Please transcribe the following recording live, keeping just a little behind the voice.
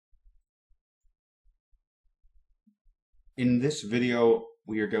In this video,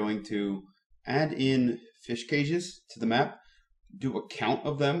 we are going to add in fish cages to the map, do a count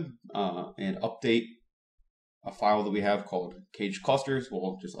of them, and update a file that we have called cage clusters.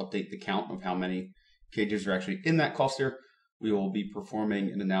 We'll just update the count of how many cages are actually in that cluster. We will be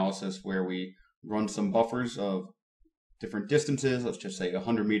performing an analysis where we run some buffers of different distances, let's just say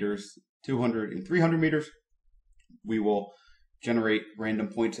 100 meters, 200, and 300 meters. We will generate random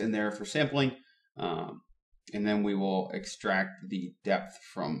points in there for sampling, and then we will extract the depth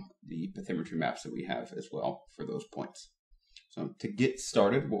from the bathymetry maps that we have as well for those points. So to get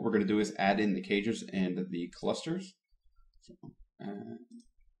started, what we're going to do is add in the cages and the clusters. So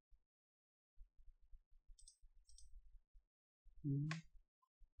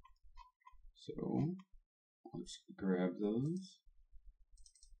let's grab those.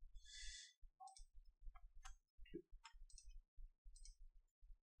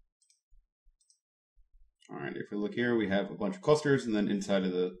 All right, if we look here, we have a bunch of clusters, and then inside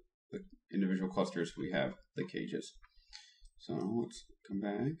of the individual clusters, we have the cages. So let's come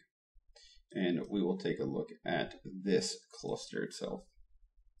back, and we will take a look at this cluster itself.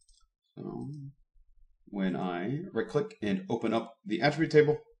 So when I right-click and open up the attribute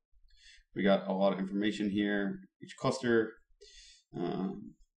table, we got a lot of information here, each cluster,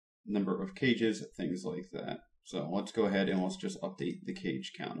 number of cages, things like that. So let's go ahead and let's just update the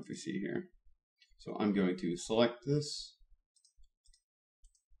cage count if we see here. So I'm going to select this,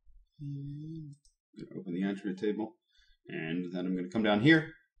 I'm going to open the attribute table, and then I'm going to come down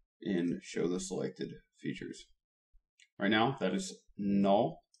here and show the selected features. Right now that is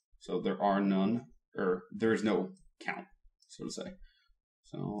null, so there are none, or there is no count, so to say.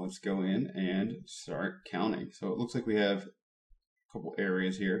 So let's go in and start counting. So it looks like we have a couple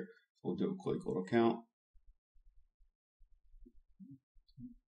areas here. So we'll do a quick little count.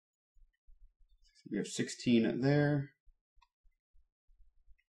 We have 16 there,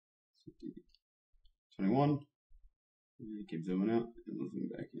 21, keep zooming out, and we'll zoom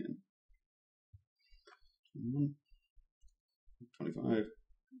back in. 21, 25,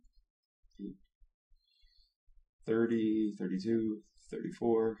 30, 32,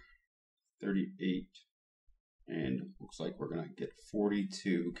 34, 38, and looks like we're going to get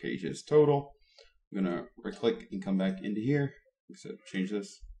 42 cages total. I'm going to right click and come back into here. So change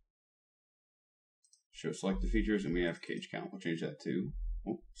this. Show selected features, and we have cage count. We'll change that to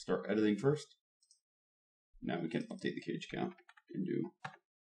start editing first. Now we can update the cage count and do.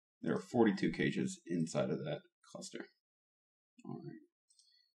 There are 42 cages inside of that cluster. All right,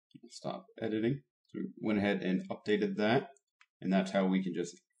 stop editing. So we went ahead and updated that, and that's how we can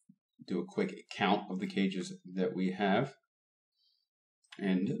just do a quick count of the cages that we have.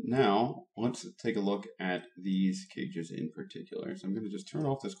 And now let's take a look at these cages in particular. So I'm going to just turn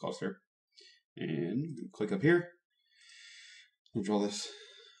off this cluster. And click up here. I'll draw this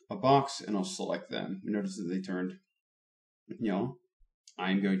a box, and I'll select them. Notice that they turned yellow.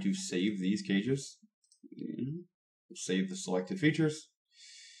 I'm going to save these cages. Save the selected features.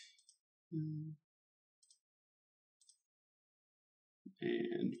 And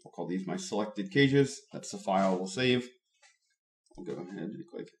I'll call these my selected cages. That's the file we'll save. I'll go ahead and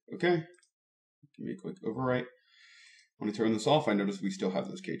click OK. Give me a quick overwrite. When I turn this off, I notice we still have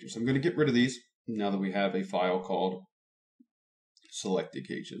those cages. So I'm going to get rid of these now that we have a file called selected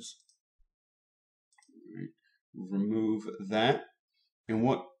cages. All right. Remove that. And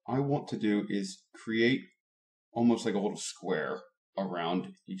what I want to do is create almost like a little square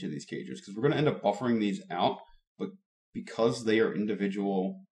around each of these cages, because we're going to end up buffering these out, but because they are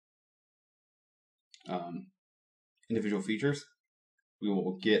individual features, we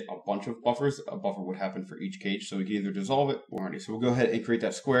will get a bunch of buffers. A buffer would happen for each cage, so we can either dissolve it or already. So we'll go ahead and create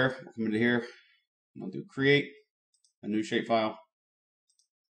that square. We'll come into here, and I'll do create a new shapefile.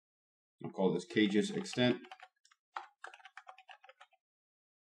 I'll call this cages extent.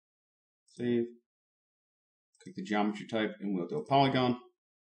 Save. Click the geometry type, and we'll do a polygon.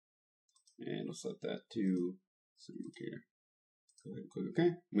 And we'll set that to here. Go ahead and click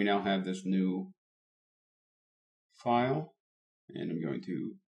OK. We now have this new file. And I'm going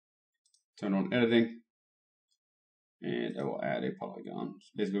to turn on editing, and I will add a polygon.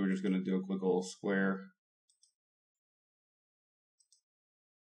 So basically, we're just going to do a quick little square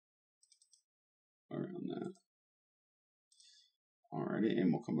around that. Alrighty,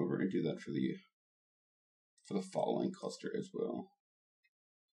 and we'll come over and do that for the following cluster as well.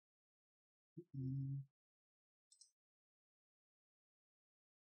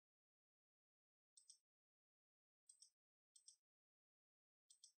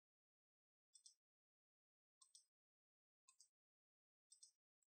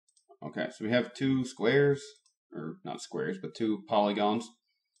 Okay, so we have two squares. or not squares, but 2 polygons.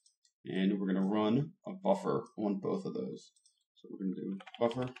 And we're going to run a buffer on both of those. So we're going to do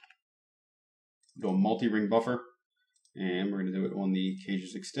buffer, do a multi-ring buffer, and we're going to do it on the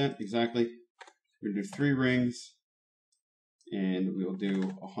cage's extent exactly. We're going to do 3 rings, and we'll do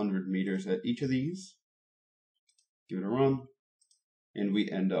 100 meters at each of these. Give it a run, and we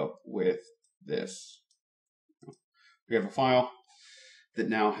end up with this. We have a file that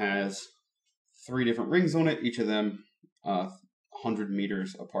now has 3 different rings on it, each of them 100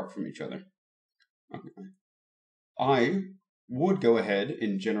 meters apart from each other. Okay. I would go ahead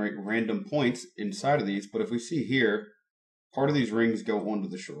and generate random points inside of these, but if we see here, part of these rings go onto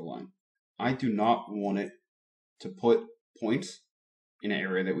the shoreline. I do not want it to put points in an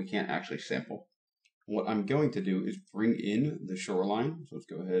area that we can't actually sample. What I'm going to do is bring in the shoreline. So let's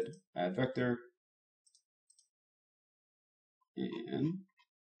go ahead, add vector, and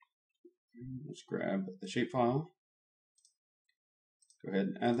let's grab the shapefile. Go ahead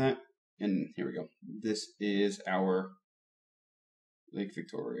and add that, and here we go. This is our Lake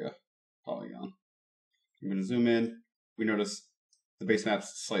Victoria polygon. I'm going to zoom in. We notice the base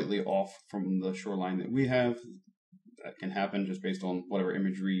map's slightly off from the shoreline that we have. That can happen just based on whatever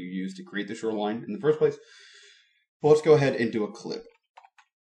imagery you use to create the shoreline in the first place. But let's go ahead and do a clip.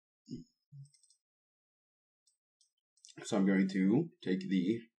 So I'm going to take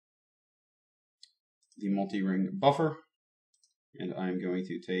the multi-ring buffer, and I'm going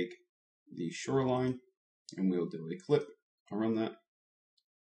to take the shoreline, and we'll do a clip around that.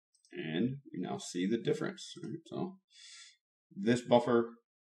 And we now see the difference. Right? So this buffer,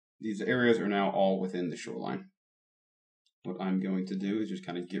 these areas are now all within the shoreline. What I'm going to do is just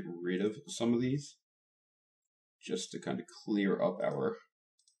kind of get rid of some of these, just to kind of clear up our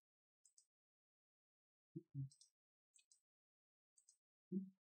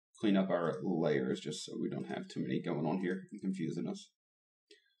layers, just so we don't have too many going on here and confusing us.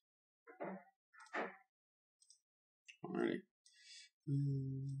 Alrighty.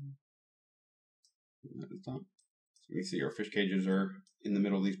 So you can see our fish cages are in the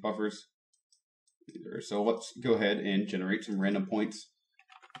middle of these buffers. So let's go ahead and generate some random points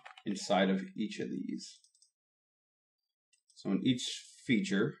inside of each of these. So in each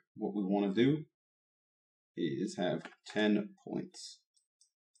feature, what we want to do is have 10 points.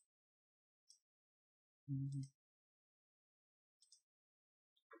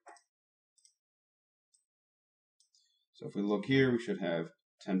 So if we look here, we should have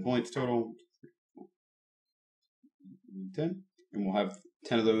 10 points total. 10. And we'll have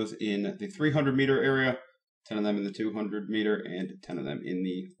 10 of those in the 300 meter area, 10 of them in the 200 meter, and 10 of them in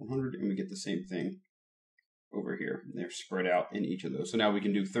the 100. And we get the same thing over here. They're spread out in each of those. So now we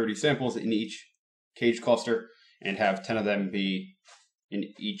can do 30 samples in each cage cluster and have 10 of them be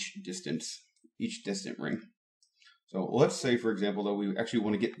in each distant ring. So let's say, for example, that we actually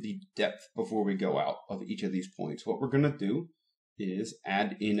want to get the depth before we go out of each of these points. What we're going to do is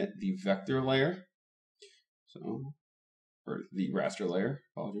add in the vector layer. So, or the raster layer,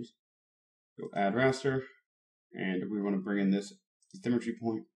 apologies. Go add raster, and we want to bring in this bathymetry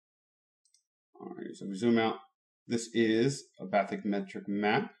point. All right, so we zoom out. This is a bathymetric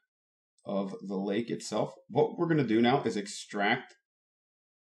map of the lake itself. What we're going to do now is extract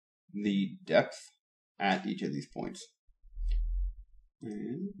the depth at each of these points.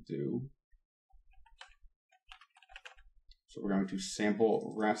 And so we're going to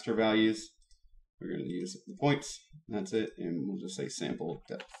sample raster values. We're going to use the points, that's it, and we'll just say sample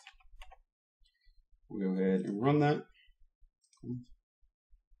depth. We'll go ahead and run that.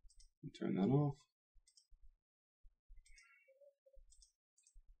 Turn that off.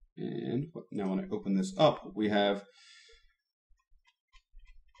 And now when I open this up, we have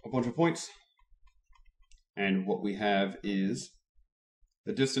a bunch of points. And what we have is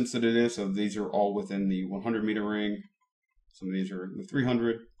the distance that it is. So these are all within the 100 meter ring. Some of these are in the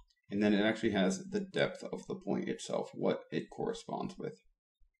 300. And then it actually has the depth of the point itself, what it corresponds with.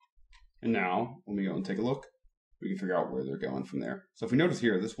 And now, when we go and take a look, we can figure out where they're going from there. So if we notice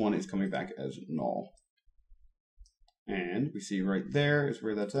here, this one is coming back as null. And we see right there is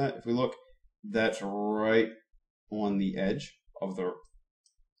where that's at. If we look, that's right on the edge of the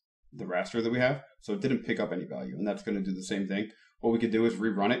raster that we have. So it didn't pick up any value, and that's going to do the same thing. What we could do is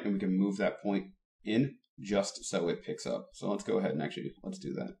rerun it, and we can move that point in just so it picks up. So let's go ahead and actually, let's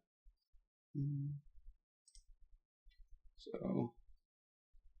do that.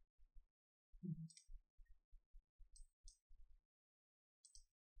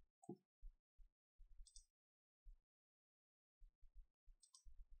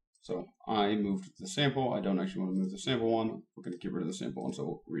 So I moved the sample. I don't actually want to move the sample one. We're going to get rid of the sample one,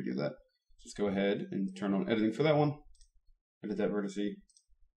 so we'll redo that. Just go ahead and turn on editing for that one. Edit that vertice.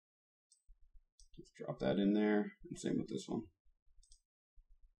 Let's drop that in there, and same with this one.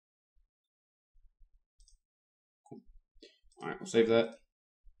 Cool. All right, we'll save that.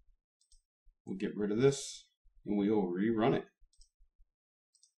 We'll get rid of this, and we will rerun it.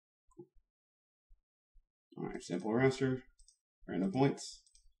 All right, sample raster, random points.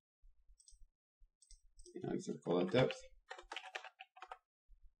 And I just call that depth.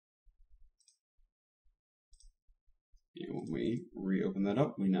 And when we reopen that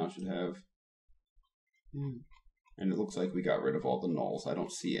up, we now should have, and it looks like we got rid of all the nulls. I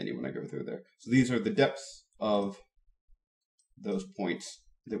don't see any when I go through there. So these are the depths of those points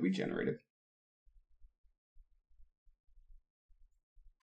that we generated.